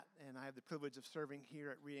have the privilege of serving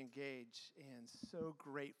here at Reengage, and so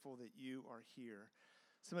grateful that you are here.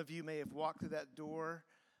 Some of you may have walked through that door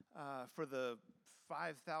for the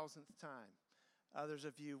 5,000th time. Others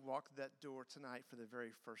of you walked that door tonight for the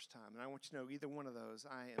very first time. And I want you to know, either one of those,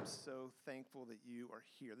 I am so thankful that you are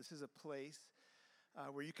here. This is a place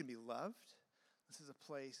where you can be loved. This is a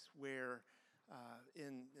place where,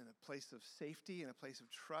 in a place of safety, in a place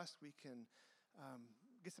of trust, we can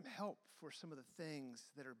get some help for some of the things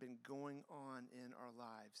that have been going on in our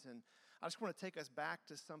lives. And I just want to take us back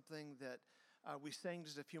to something that we sang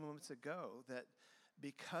just a few moments ago, that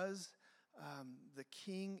because the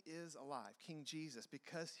King is alive, King Jesus,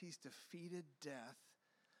 because he's defeated death,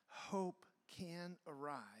 hope can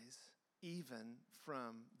arise even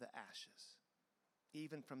from the ashes.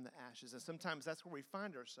 Even from the ashes. And sometimes that's where we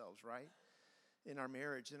find ourselves, right? In our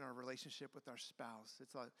marriage, in our relationship with our spouse.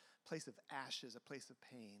 It's a place of ashes, a place of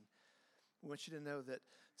pain. We want you to know that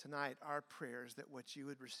tonight our prayers, that what you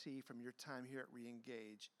would receive from your time here at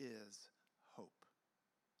Reengage is hope.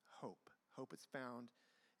 Hope. Hope is found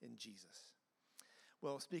in Jesus.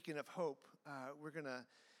 Well, speaking of hope, we're going to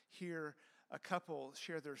hear a couple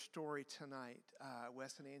share their story tonight,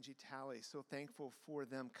 Wes and Angie Talley. So thankful for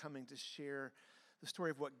them coming to share the story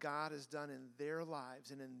of what God has done in their lives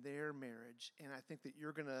and in their marriage. And I think that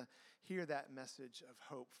you're going to hear that message of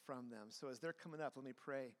hope from them. So as they're coming up, let me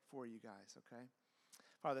pray for you guys, okay?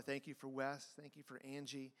 Father, thank you for Wes. Thank you for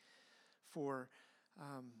Angie, for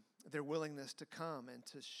their willingness to come and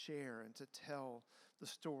to share and to tell the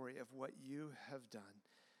story of what you have done.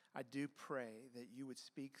 I do pray that you would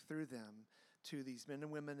speak through them to these men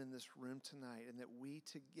and women in this room tonight, and that we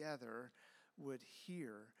together would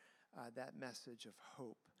hear that message of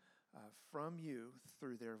hope from you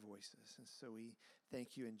through their voices. And so we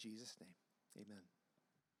thank you in Jesus' name. Amen.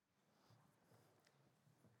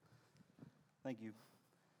 Thank you.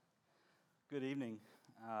 Good evening.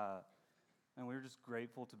 And we're just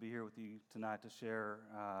grateful to be here with you tonight to share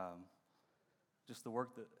just the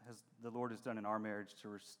work that the Lord has done in our marriage to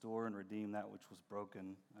restore and redeem that which was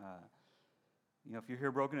broken. If you're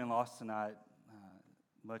here broken and lost tonight,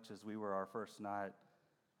 much as we were our first night,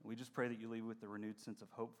 we just pray that you leave with a renewed sense of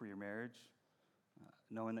hope for your marriage,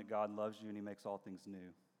 knowing that God loves you and he makes all things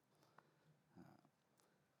new.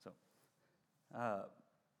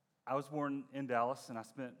 I was born in Dallas, and I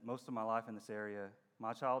spent most of my life in this area.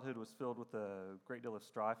 My childhood was filled with a great deal of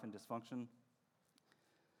strife and dysfunction.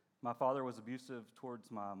 My father was abusive towards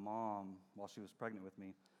my mom while she was pregnant with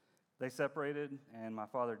me. They separated, and my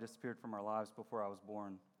father disappeared from our lives before I was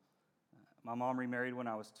born. My mom remarried when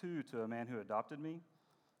I was 2 to a man who adopted me,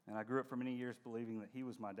 and I grew up for many years believing that he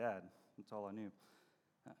was my dad. That's all I knew.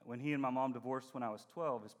 When he and my mom divorced when I was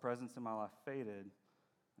 12, his presence in my life faded,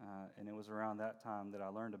 and it was around that time that I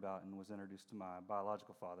learned about and was introduced to my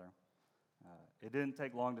biological father. It didn't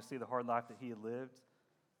take long to see the hard life that he had lived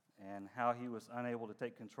and how he was unable to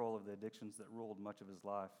take control of the addictions that ruled much of his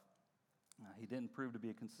life. He didn't prove to be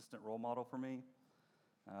a consistent role model for me,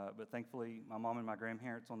 but thankfully my mom and my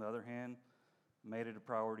grandparents, on the other hand, made it a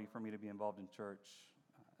priority for me to be involved in church.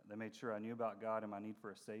 They made sure I knew about God and my need for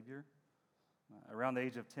a Savior. Around the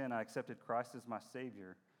age of 10, I accepted Christ as my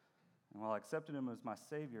Savior. And while I accepted him as my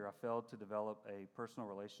Savior, I failed to develop a personal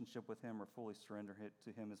relationship with him or fully surrender it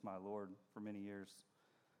to him as my Lord for many years.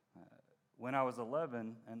 When I was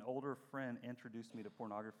 11, an older friend introduced me to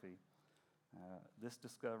pornography. This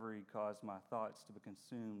discovery caused my thoughts to become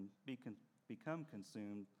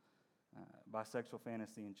consumed by sexual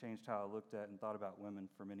fantasy and changed how I looked at and thought about women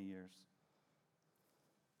for many years.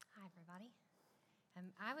 Hi, everybody.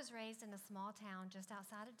 I was raised in a small town just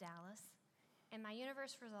outside of Dallas, and my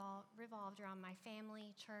universe revolved around my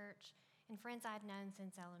family, church, and friends I'd known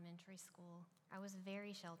since elementary school. I was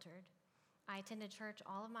very sheltered. I attended church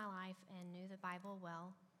all of my life and knew the Bible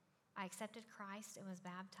well. I accepted Christ and was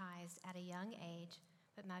baptized at a young age,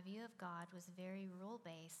 but my view of God was very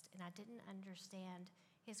rule-based, and I didn't understand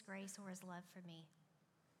his grace or his love for me.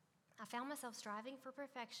 I found myself striving for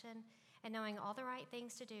perfection, and knowing all the right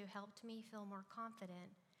things to do helped me feel more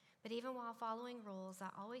confident. But even while following rules,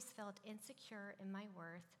 I always felt insecure in my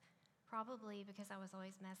worth, probably because I was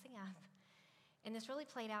always messing up. And this really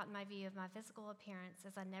played out in my view of my physical appearance,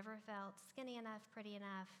 as I never felt skinny enough, pretty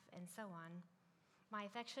enough, and so on. My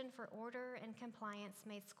affection for order and compliance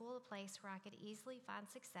made school a place where I could easily find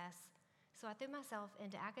success, so I threw myself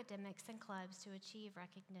into academics and clubs to achieve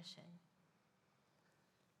recognition.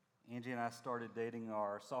 Angie and I started dating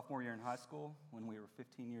our sophomore year in high school when we were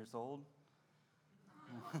 15 years old.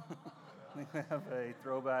 We have a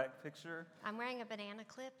throwback picture. I'm wearing a banana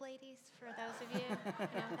clip, ladies, for those of you who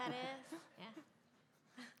know what that is. Yeah.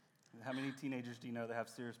 How many teenagers do you know that have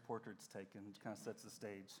serious portraits taken? It kind of sets the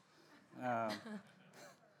stage. Yeah,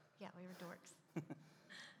 we were dorks.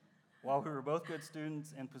 While we were both good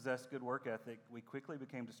students and possessed good work ethic, we quickly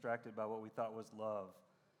became distracted by what we thought was love.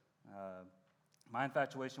 My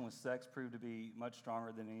infatuation with sex proved to be much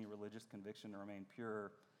stronger than any religious conviction to remain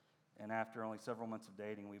pure, and after only several months of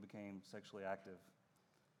dating, we became sexually active.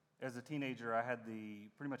 As a teenager, I had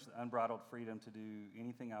pretty much the unbridled freedom to do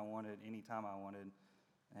anything I wanted, anytime I wanted,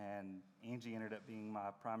 and Angie ended up being my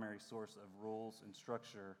primary source of rules and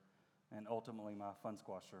structure, and ultimately my fun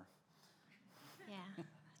squasher. Yeah,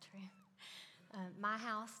 true. My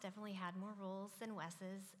house definitely had more rules than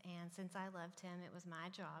Wes's, and since I loved him, it was my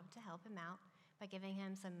job to help him out by giving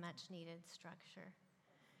him some much-needed structure.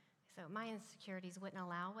 So my insecurities wouldn't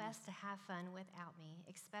allow Wes to have fun without me,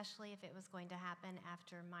 especially if it was going to happen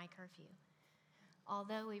after my curfew.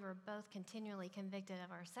 Although we were both continually convicted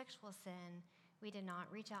of our sexual sin, we did not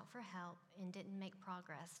reach out for help and didn't make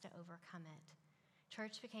progress to overcome it.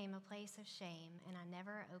 Church became a place of shame, and I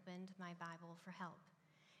never opened my Bible for help.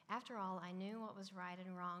 After all, I knew what was right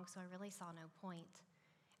and wrong, so I really saw no point.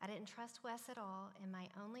 I didn't trust Wes at all, and my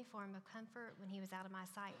only form of comfort when he was out of my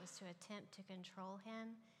sight was to attempt to control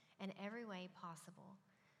him in every way possible.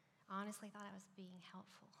 I honestly thought I was being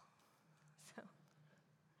helpful. So,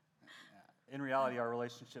 In reality, our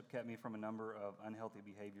relationship kept me from a number of unhealthy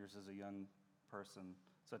behaviors as a young person,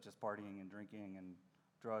 such as partying and drinking and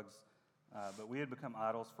drugs. But we had become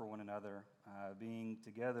idols for one another. Being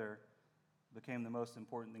together became the most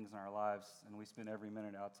important things in our lives, and we spent every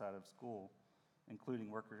minute outside of school,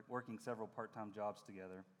 including working several part-time jobs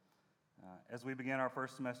together. As we began our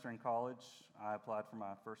first semester in college, I applied for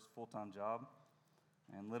my first full-time job,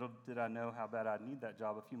 and little did I know how bad I'd need that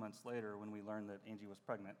job a few months later when we learned that Angie was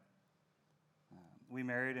pregnant. We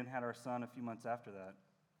married and had our son a few months after that.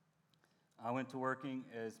 I went to working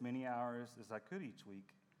as many hours as I could each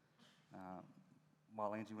week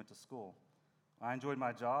while Angie went to school. I enjoyed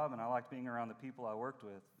my job, and I liked being around the people I worked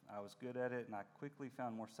with. I was good at it, and I quickly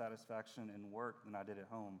found more satisfaction in work than I did at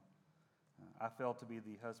home. I failed to be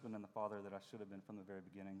the husband and the father that I should have been from the very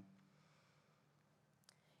beginning.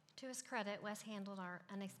 to his credit, Wes handled our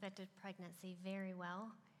unexpected pregnancy very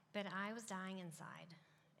well, but I was dying inside.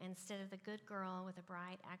 Instead of the good girl with a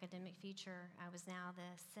bright academic future, I was now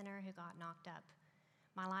the sinner who got knocked up.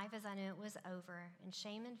 My life as I knew it was over, and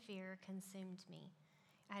shame and fear consumed me.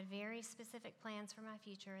 I had very specific plans for my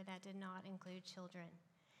future that did not include children.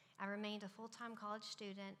 I remained a full-time college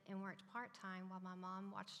student and worked part-time while my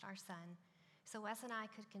mom watched our son, so Wes and I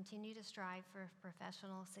could continue to strive for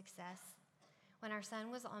professional success. When our son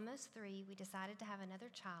was almost 3, we decided to have another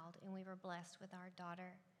child, and we were blessed with our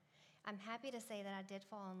daughter. I'm happy to say that I did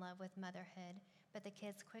fall in love with motherhood, but the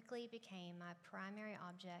kids quickly became my primary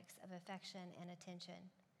objects of affection and attention.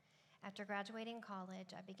 After graduating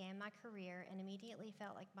college, I began my career and immediately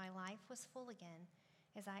felt like my life was full again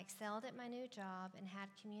as I excelled at my new job and had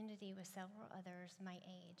community with several others my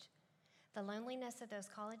age. The loneliness of those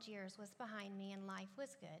college years was behind me and life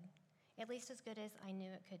was good, at least as good as I knew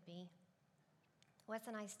it could be. Wes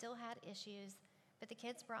and I still had issues, but the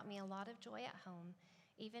kids brought me a lot of joy at home,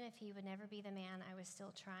 even if he would never be the man I was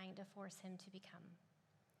still trying to force him to become.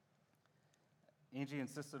 Angie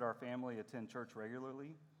insisted our family attend church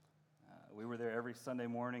regularly. We were there every Sunday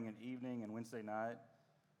morning and evening and Wednesday night.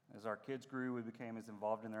 As our kids grew, we became as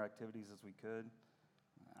involved in their activities as we could.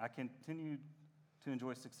 I continued to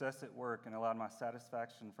enjoy success at work and allowed my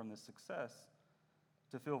satisfaction from this success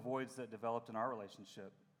to fill voids that developed in our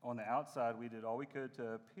relationship. On the outside, we did all we could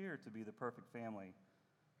to appear to be the perfect family.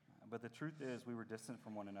 But the truth is, we were distant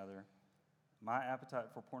from one another. My appetite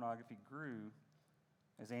for pornography grew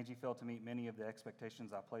as Angie failed to meet many of the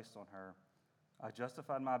expectations I placed on her. I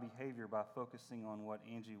justified my behavior by focusing on what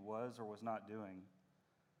Angie was or was not doing.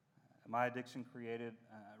 My addiction created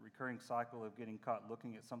a recurring cycle of getting caught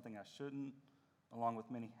looking at something I shouldn't, along with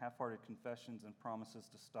many half-hearted confessions and promises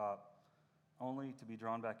to stop, only to be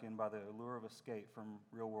drawn back in by the allure of escape from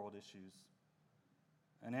real-world issues.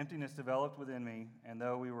 An emptiness developed within me, and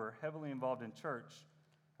though we were heavily involved in church,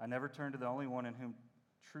 I never turned to the only one in whom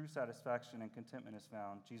true satisfaction and contentment is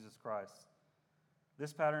found, Jesus Christ.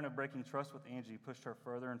 This pattern of breaking trust with Angie pushed her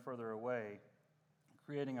further and further away,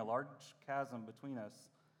 creating a large chasm between us,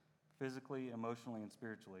 physically, emotionally, and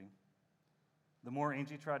spiritually. The more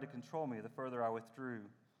Angie tried to control me, the further I withdrew,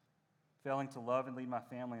 failing to love and lead my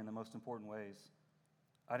family in the most important ways.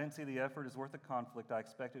 I didn't see the effort as worth the conflict I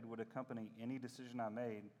expected would accompany any decision I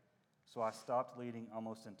made, so I stopped leading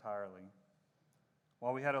almost entirely.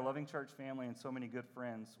 While we had a loving church family and so many good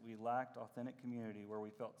friends, we lacked authentic community where we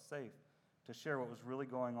felt safe to share what was really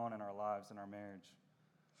going on in our lives and our marriage.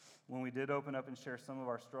 When we did open up and share some of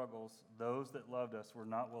our struggles, those that loved us were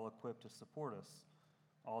not well equipped to support us,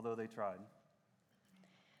 although they tried.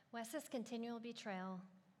 Wes's continual betrayal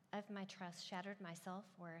of my trust shattered my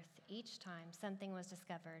self-worth each time something was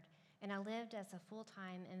discovered, and I lived as a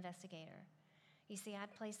full-time investigator. You see,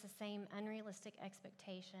 I'd placed the same unrealistic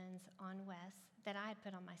expectations on Wes that I had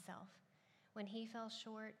put on myself. When he fell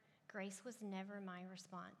short, grace was never my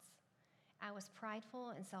response. I was prideful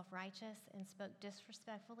and self-righteous and spoke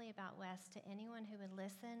disrespectfully about Wes to anyone who would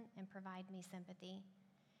listen and provide me sympathy.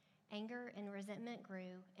 Anger and resentment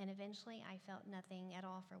grew, and eventually I felt nothing at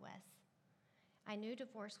all for Wes. I knew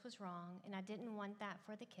divorce was wrong, and I didn't want that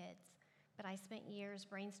for the kids, but I spent years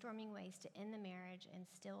brainstorming ways to end the marriage and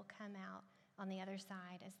still come out on the other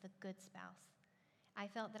side as the good spouse. I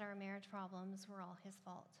felt that our marriage problems were all his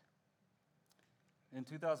fault. In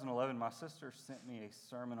 2011, my sister sent me a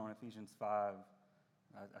sermon on Ephesians 5.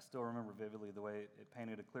 I still remember vividly the way it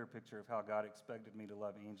painted a clear picture of how God expected me to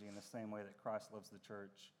love Angie in the same way that Christ loves the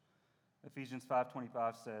church. Ephesians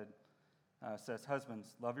 5:25 says,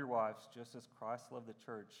 "Husbands, love your wives just as Christ loved the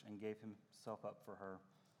church and gave himself up for her."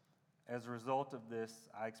 As a result of this,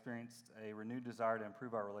 I experienced a renewed desire to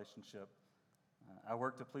improve our relationship. I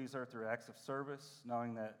worked to please her through acts of service,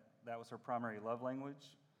 knowing that that was her primary love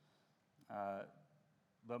language.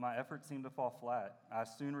 But my efforts seemed to fall flat. I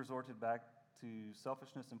soon resorted back to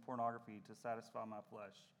selfishness and pornography to satisfy my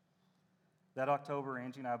flesh. That October,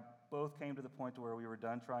 Angie and I both came to the point to where we were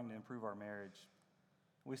done trying to improve our marriage.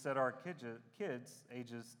 We set our kids,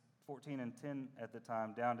 ages 14 and 10 at the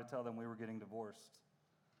time, down to tell them we were getting divorced.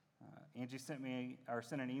 Angie sent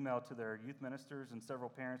an email to their youth ministers and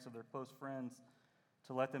several parents of their close friends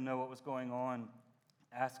to let them know what was going on,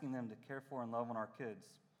 asking them to care for and love on our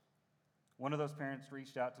kids. One of those parents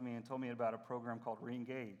reached out to me and told me about a program called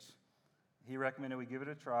Reengage. He recommended we give it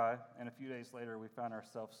a try, and a few days later, we found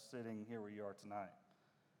ourselves sitting here where you are tonight.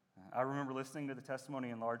 I remember listening to the testimony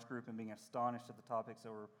in large group and being astonished at the topics that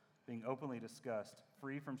were being openly discussed,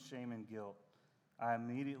 free from shame and guilt. I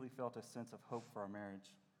immediately felt a sense of hope for our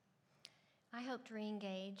marriage. I hoped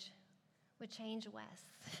Reengage would change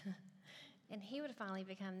Wes, and he would finally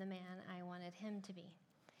become the man I wanted him to be.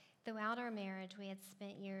 Throughout our marriage, we had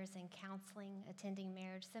spent years in counseling, attending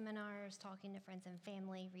marriage seminars, talking to friends and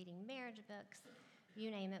family, reading marriage books.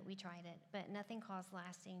 You name it, we tried it, but nothing caused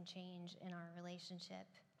lasting change in our relationship.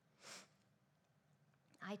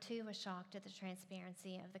 I, too, was shocked at the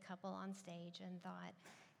transparency of the couple on stage and thought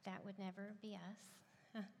that would never be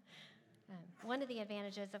us. One of the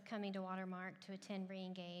advantages of coming to Watermark to attend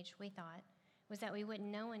Reengage, we thought, was that we wouldn't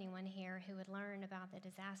know anyone here who would learn about the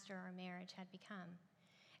disaster our marriage had become.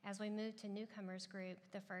 As we moved to newcomers group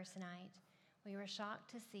the first night, we were shocked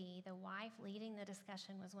to see the wife leading the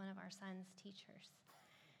discussion was one of our son's teachers.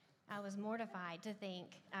 I was mortified to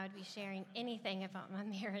think I would be sharing anything about my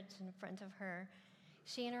marriage in front of her.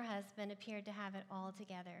 She and her husband appeared to have it all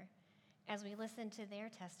together. As we listened to their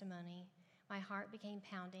testimony, my heart became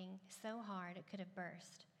pounding so hard it could have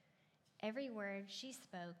burst. Every word she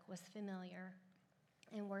spoke was familiar,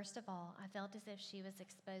 and worst of all, I felt as if she was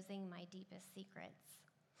exposing my deepest secrets.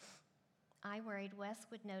 I worried Wes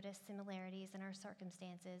would notice similarities in our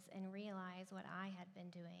circumstances and realize what I had been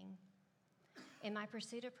doing. In my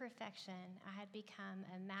pursuit of perfection, I had become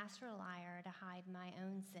a master liar to hide my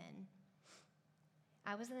own sin.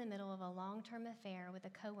 I was in the middle of a long-term affair with a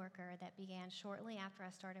coworker that began shortly after I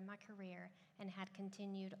started my career and had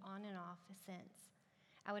continued on and off since.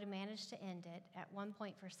 I would have managed to end it at one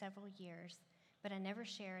point for several years, but I never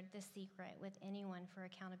shared this secret with anyone for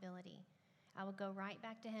accountability. I would go right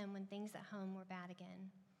back to him when things at home were bad again.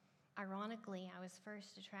 Ironically, I was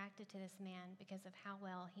first attracted to this man because of how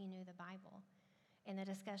well he knew the Bible and the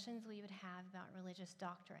discussions we would have about religious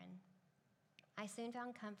doctrine. I soon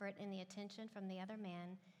found comfort in the attention from the other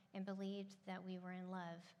man and believed that we were in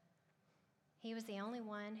love. He was the only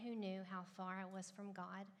one who knew how far I was from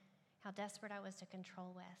God, how desperate I was to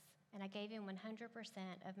control Wes, and I gave him 100%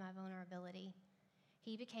 of my vulnerability.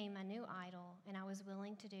 He became my new idol, and I was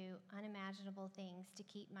willing to do unimaginable things to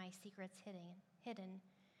keep my secrets hidden,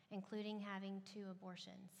 including having 2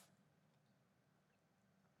 abortions.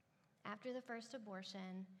 After the first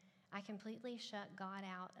abortion, I completely shut God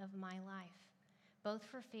out of my life, both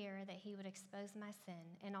for fear that he would expose my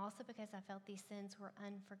sin and also because I felt these sins were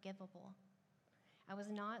unforgivable. I was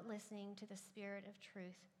not listening to the Spirit of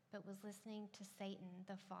truth, but was listening to Satan,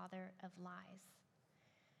 the father of lies.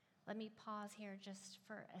 Let me pause here just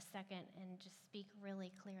for a second and just speak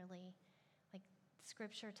really clearly. Like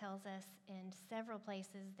Scripture tells us in several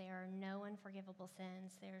places, there are no unforgivable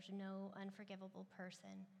sins. There's no unforgivable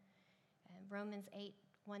person. Romans 8,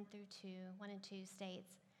 1 and 2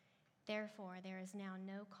 states, Therefore, there is now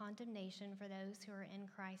no condemnation for those who are in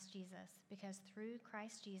Christ Jesus, because through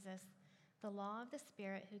Christ Jesus, the law of the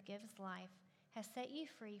Spirit who gives life has set you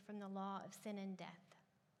free from the law of sin and death.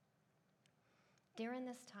 During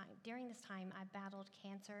this time, I battled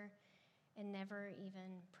cancer and never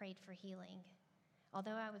even prayed for healing.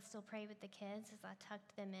 Although I would still pray with the kids as I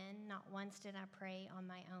tucked them in, not once did I pray on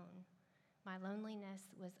my own. My loneliness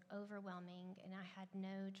was overwhelming, and I had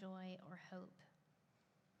no joy or hope.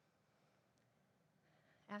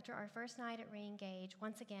 After our first night at Reengage,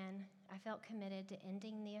 once again, I felt committed to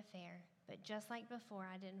ending the affair, but just like before,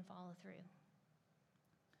 I didn't follow through.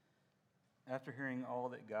 After hearing all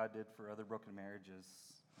that God did for other broken marriages,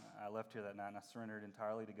 I left here that night and I surrendered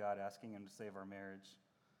entirely to God, asking Him to save our marriage.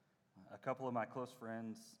 A couple of my close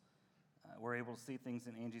friends were able to see things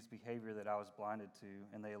in Angie's behavior that I was blinded to,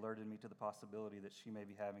 and they alerted me to the possibility that she may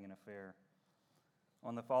be having an affair.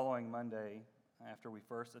 On the following Monday, after we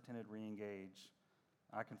first attended Reengage,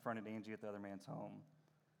 I confronted Angie at the other man's home.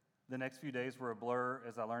 The next few days were a blur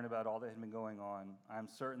as I learned about all that had been going on. I'm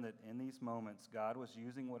certain that in these moments, God was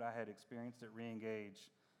using what I had experienced at Reengage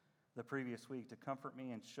the previous week to comfort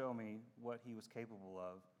me and show me what He was capable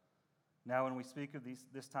of. Now, when we speak of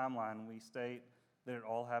this timeline, we state that it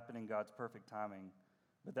all happened in God's perfect timing,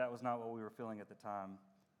 but that was not what we were feeling at the time.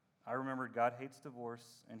 I remembered God hates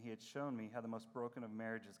divorce, and He had shown me how the most broken of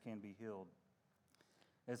marriages can be healed.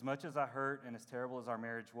 As much as I hurt and as terrible as our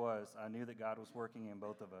marriage was, I knew that God was working in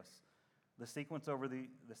both of us. The sequence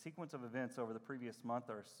of events over the previous month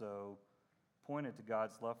or so pointed to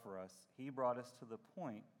God's love for us. He brought us to the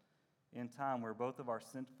point in time where both of our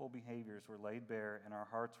sinful behaviors were laid bare and our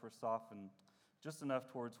hearts were softened just enough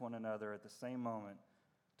towards one another at the same moment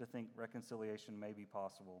to think reconciliation may be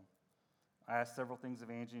possible. I asked several things of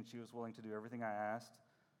Angie, and she was willing to do everything I asked,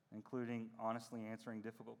 including honestly answering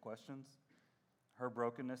difficult questions. Her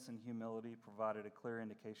brokenness and humility provided a clear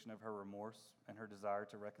indication of her remorse and her desire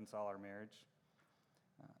to reconcile our marriage.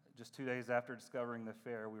 Just 2 days after discovering the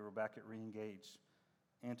affair, we were back at Reengage,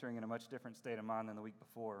 entering in a much different state of mind than the week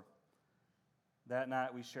before. That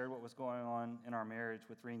night, we shared what was going on in our marriage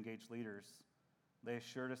with Reengage leaders. They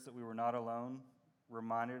assured us that we were not alone,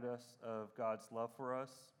 reminded us of God's love for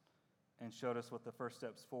us, and showed us what the first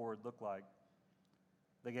steps forward looked like.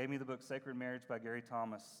 They gave me the book Sacred Marriage by Gary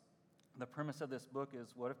Thomas. The premise of this book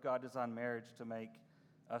is, what if God designed marriage to make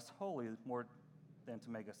us holy more than to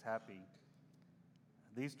make us happy?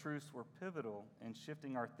 These truths were pivotal in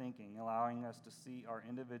shifting our thinking, allowing us to see our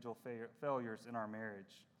individual failures in our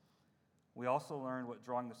marriage. We also learned what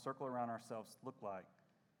drawing the circle around ourselves looked like.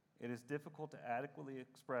 It is difficult to adequately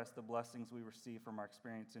express the blessings we receive from our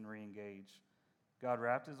experience in Reengage. God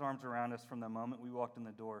wrapped His arms around us from the moment we walked in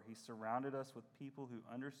the door. He surrounded us with people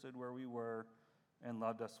who understood where we were and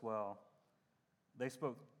loved us well. They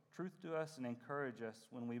spoke truth to us and encouraged us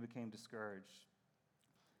when we became discouraged.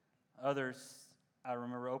 Others, I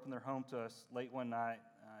remember, opened their home to us late one night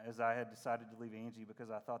as I had decided to leave Angie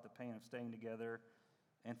because I thought the pain of staying together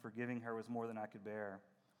and forgiving her was more than I could bear.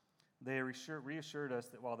 They reassured us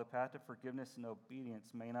that while the path of forgiveness and obedience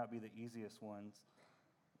may not be the easiest one,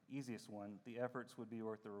 the efforts would be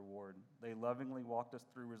worth the reward. They lovingly walked us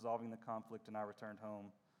through resolving the conflict, and I returned home.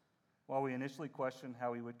 While we initially questioned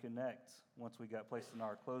how we would connect once we got placed in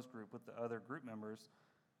our closed group with the other group members,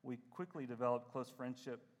 we quickly developed close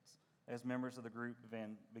friendships as members of the group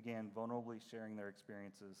began vulnerably sharing their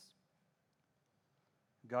experiences.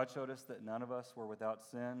 God showed us that none of us were without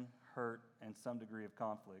sin, hurt, and some degree of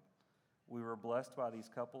conflict. We were blessed by these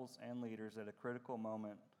couples and leaders at a critical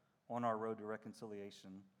moment on our road to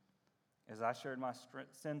reconciliation. As I shared my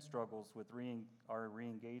sin struggles with our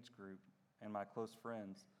Reengage group and my close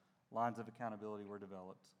friends, lines of accountability were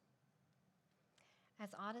developed.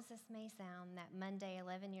 As odd as this may sound, that Monday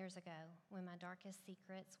 11 years ago, when my darkest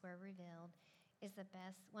secrets were revealed, is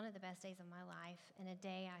one of the best days of my life, and a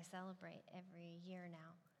day I celebrate every year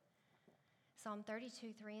now. Psalm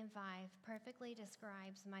 32, 3 and 5 perfectly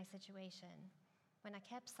describes my situation. When I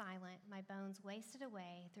kept silent, my bones wasted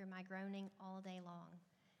away through my groaning all day long.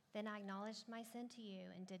 Then I acknowledged my sin to you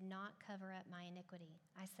and did not cover up my iniquity.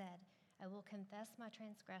 I said, I will confess my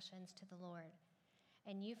transgressions to the Lord,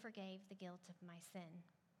 and you forgave the guilt of my sin.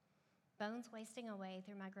 Bones wasting away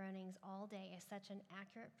through my groanings all day is such an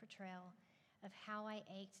accurate portrayal of how I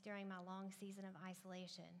ached during my long season of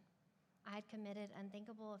isolation. I had committed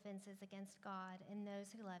unthinkable offenses against God and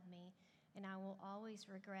those who loved me, and I will always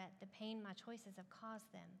regret the pain my choices have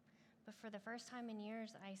caused them. But for the first time in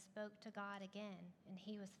years, I spoke to God again, and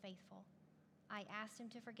He was faithful. I asked Him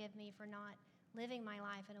to forgive me for not living my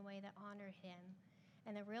life in a way that honored Him,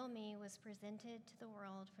 and the real me was presented to the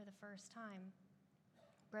world for the first time.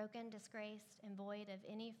 broken, disgraced, and void of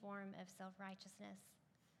any form of self-righteousness.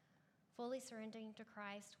 Fully surrendering to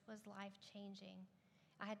Christ was life-changing.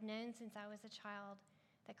 I had known since I was a child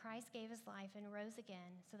that Christ gave his life and rose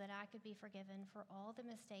again so that I could be forgiven for all the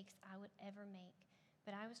mistakes I would ever make,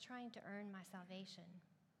 but I was trying to earn my salvation.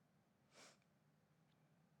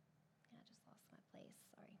 I just lost my place,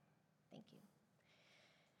 sorry. Thank you.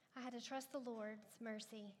 I had to trust the Lord's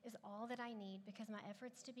mercy is all that I need because my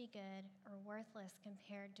efforts to be good are worthless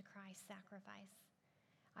compared to Christ's sacrifice.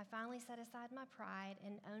 I finally set aside my pride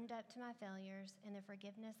and owned up to my failures, and the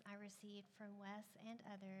forgiveness I received from Wes and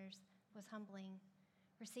others was humbling.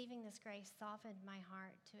 Receiving this grace softened my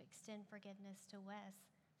heart to extend forgiveness to Wes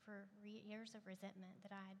for years of resentment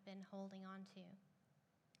that I had been holding on to.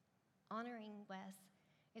 Honoring Wes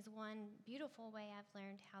is one beautiful way I've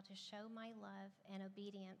learned how to show my love and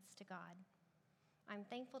obedience to God. I'm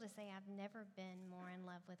thankful to say I've never been more in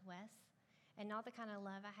love with Wes, and not the kind of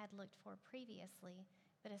love I had looked for previously,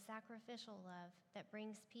 but a sacrificial love that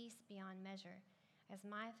brings peace beyond measure, as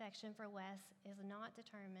my affection for Wes is not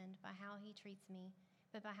determined by how he treats me,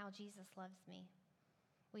 but by how Jesus loves me.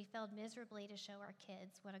 We failed miserably to show our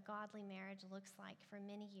kids what a godly marriage looks like for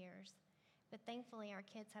many years, but thankfully our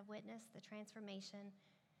kids have witnessed the transformation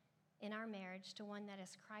in our marriage to one that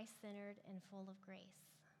is Christ-centered and full of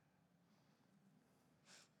grace.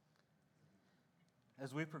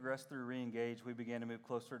 As we progressed through Re-Engage, we began to move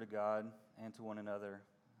closer to God and to one another.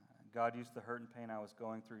 God used the hurt and pain I was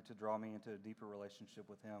going through to draw me into a deeper relationship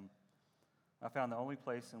with him. I found the only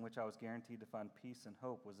place in which I was guaranteed to find peace and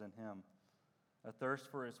hope was in him. A thirst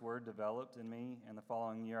for his word developed in me, and the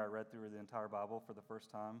following year I read through the entire Bible for the first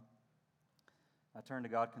time. I turned to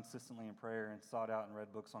God consistently in prayer and sought out and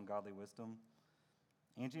read books on godly wisdom.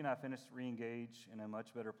 Angie and I finished Re-Engage in a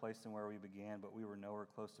much better place than where we began, but we were nowhere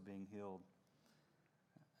close to being healed.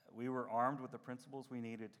 We were armed with the principles we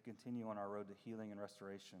needed to continue on our road to healing and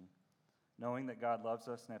restoration. Knowing that God loves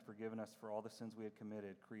us and had forgiven us for all the sins we had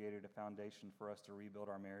committed created a foundation for us to rebuild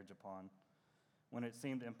our marriage upon. When it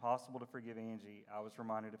seemed impossible to forgive Angie, I was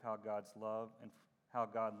reminded of how God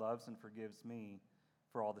loves and forgives me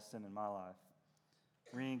for all the sin in my life.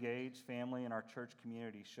 Re-Engage, family, and our church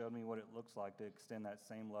community showed me what it looks like to extend that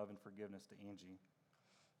same love and forgiveness to Angie.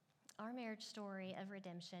 Our marriage story of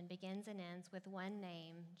redemption begins and ends with one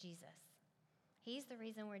name, Jesus. He's the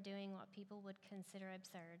reason we're doing what people would consider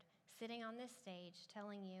absurd, sitting on this stage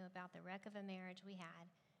telling you about the wreck of a marriage we had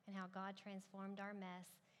and how God transformed our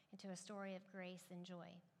mess into a story of grace and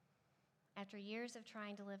joy. After years of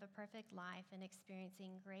trying to live a perfect life and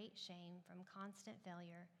experiencing great shame from constant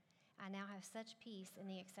failure, I now have such peace in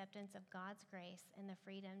the acceptance of God's grace and the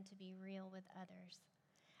freedom to be real with others.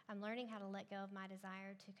 I'm learning how to let go of my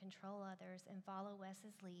desire to control others and follow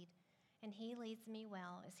Wes's lead, and he leads me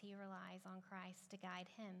well as he relies on Christ to guide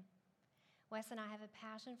him. Wes and I have a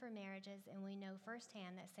passion for marriages, and we know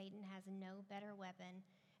firsthand that Satan has no better weapon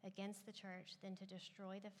against the church than to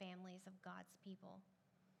destroy the families of God's people.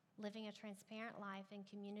 Living a transparent life in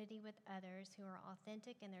community with others who are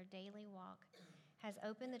authentic in their daily walk has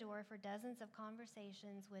opened the door for dozens of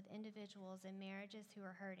conversations with individuals in marriages who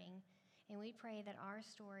are hurting, and we pray that our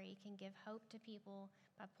story can give hope to people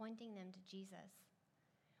by pointing them to Jesus.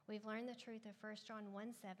 We've learned the truth of 1 John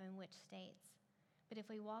 1:7, which states, "But if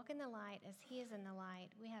we walk in the light as he is in the light,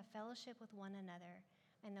 we have fellowship with one another,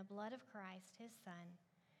 and the blood of Christ, his Son,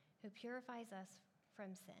 who purifies us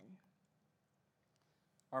from sin."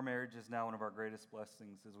 Our marriage is now one of our greatest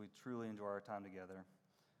blessings as we truly enjoy our time together.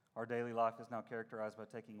 Our daily life is now characterized by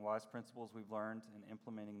taking wise principles we've learned and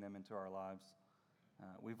implementing them into our lives.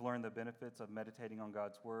 We've learned the benefits of meditating on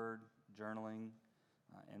God's word, journaling,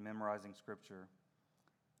 and memorizing scripture.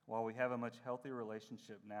 While we have a much healthier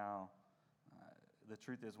relationship now, the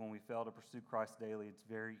truth is when we fail to pursue Christ daily, it's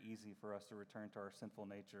very easy for us to return to our sinful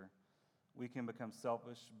nature. We can become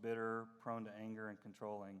selfish, bitter, prone to anger, and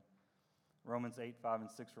controlling. Romans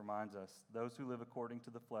 8:5-6 reminds us, "Those who live according to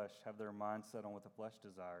the flesh have their mind set on what the flesh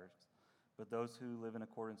desires, but those who live in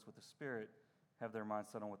accordance with the Spirit have their mind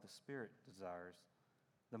set on what the Spirit desires.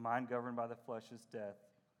 The mind governed by the flesh is death,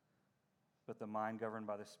 but the mind governed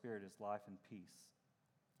by the Spirit is life and peace."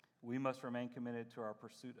 We must remain committed to our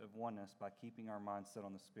pursuit of oneness by keeping our minds set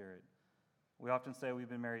on the Spirit. We often say we've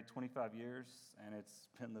been married 25 years, and it's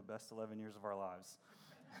been the best 11 years of our lives.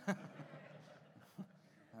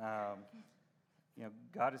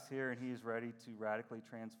 God is here, and he is ready to radically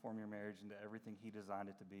transform your marriage into everything he designed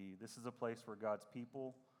it to be. This is a place where God's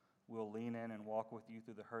people will lean in and walk with you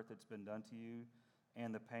through the hurt that's been done to you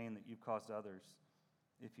and the pain that you've caused others.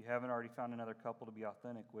 If you haven't already found another couple to be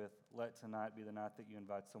authentic with, let tonight be the night that you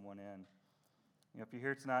invite someone in. If you're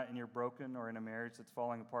here tonight and you're broken or in a marriage that's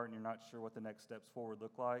falling apart and you're not sure what the next steps forward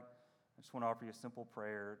look like, I just want to offer you a simple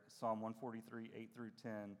prayer. Psalm 143, 8 through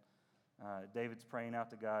 10. David's praying out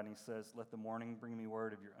to God, and he says, "Let the morning bring me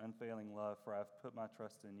word of your unfailing love, for I have put my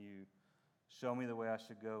trust in you. Show me the way I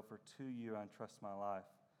should go, for to you I entrust my life.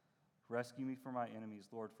 Rescue me from my enemies,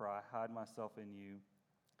 Lord, for I hide myself in you.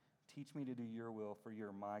 Teach me to do your will, for you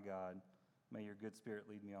are my God. May your good spirit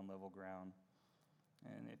lead me on level ground."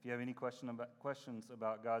 And if you have any questions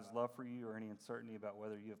about God's love for you or any uncertainty about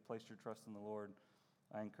whether you have placed your trust in the Lord,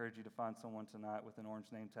 I encourage you to find someone tonight with an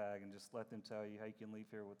orange name tag and just let them tell you how you can leave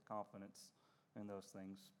here with confidence in those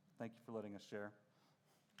things. Thank you for letting us share.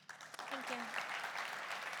 Thank you.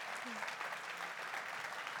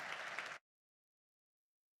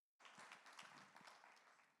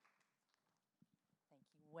 Thank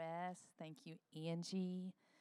you, Wes. Thank you, Angie.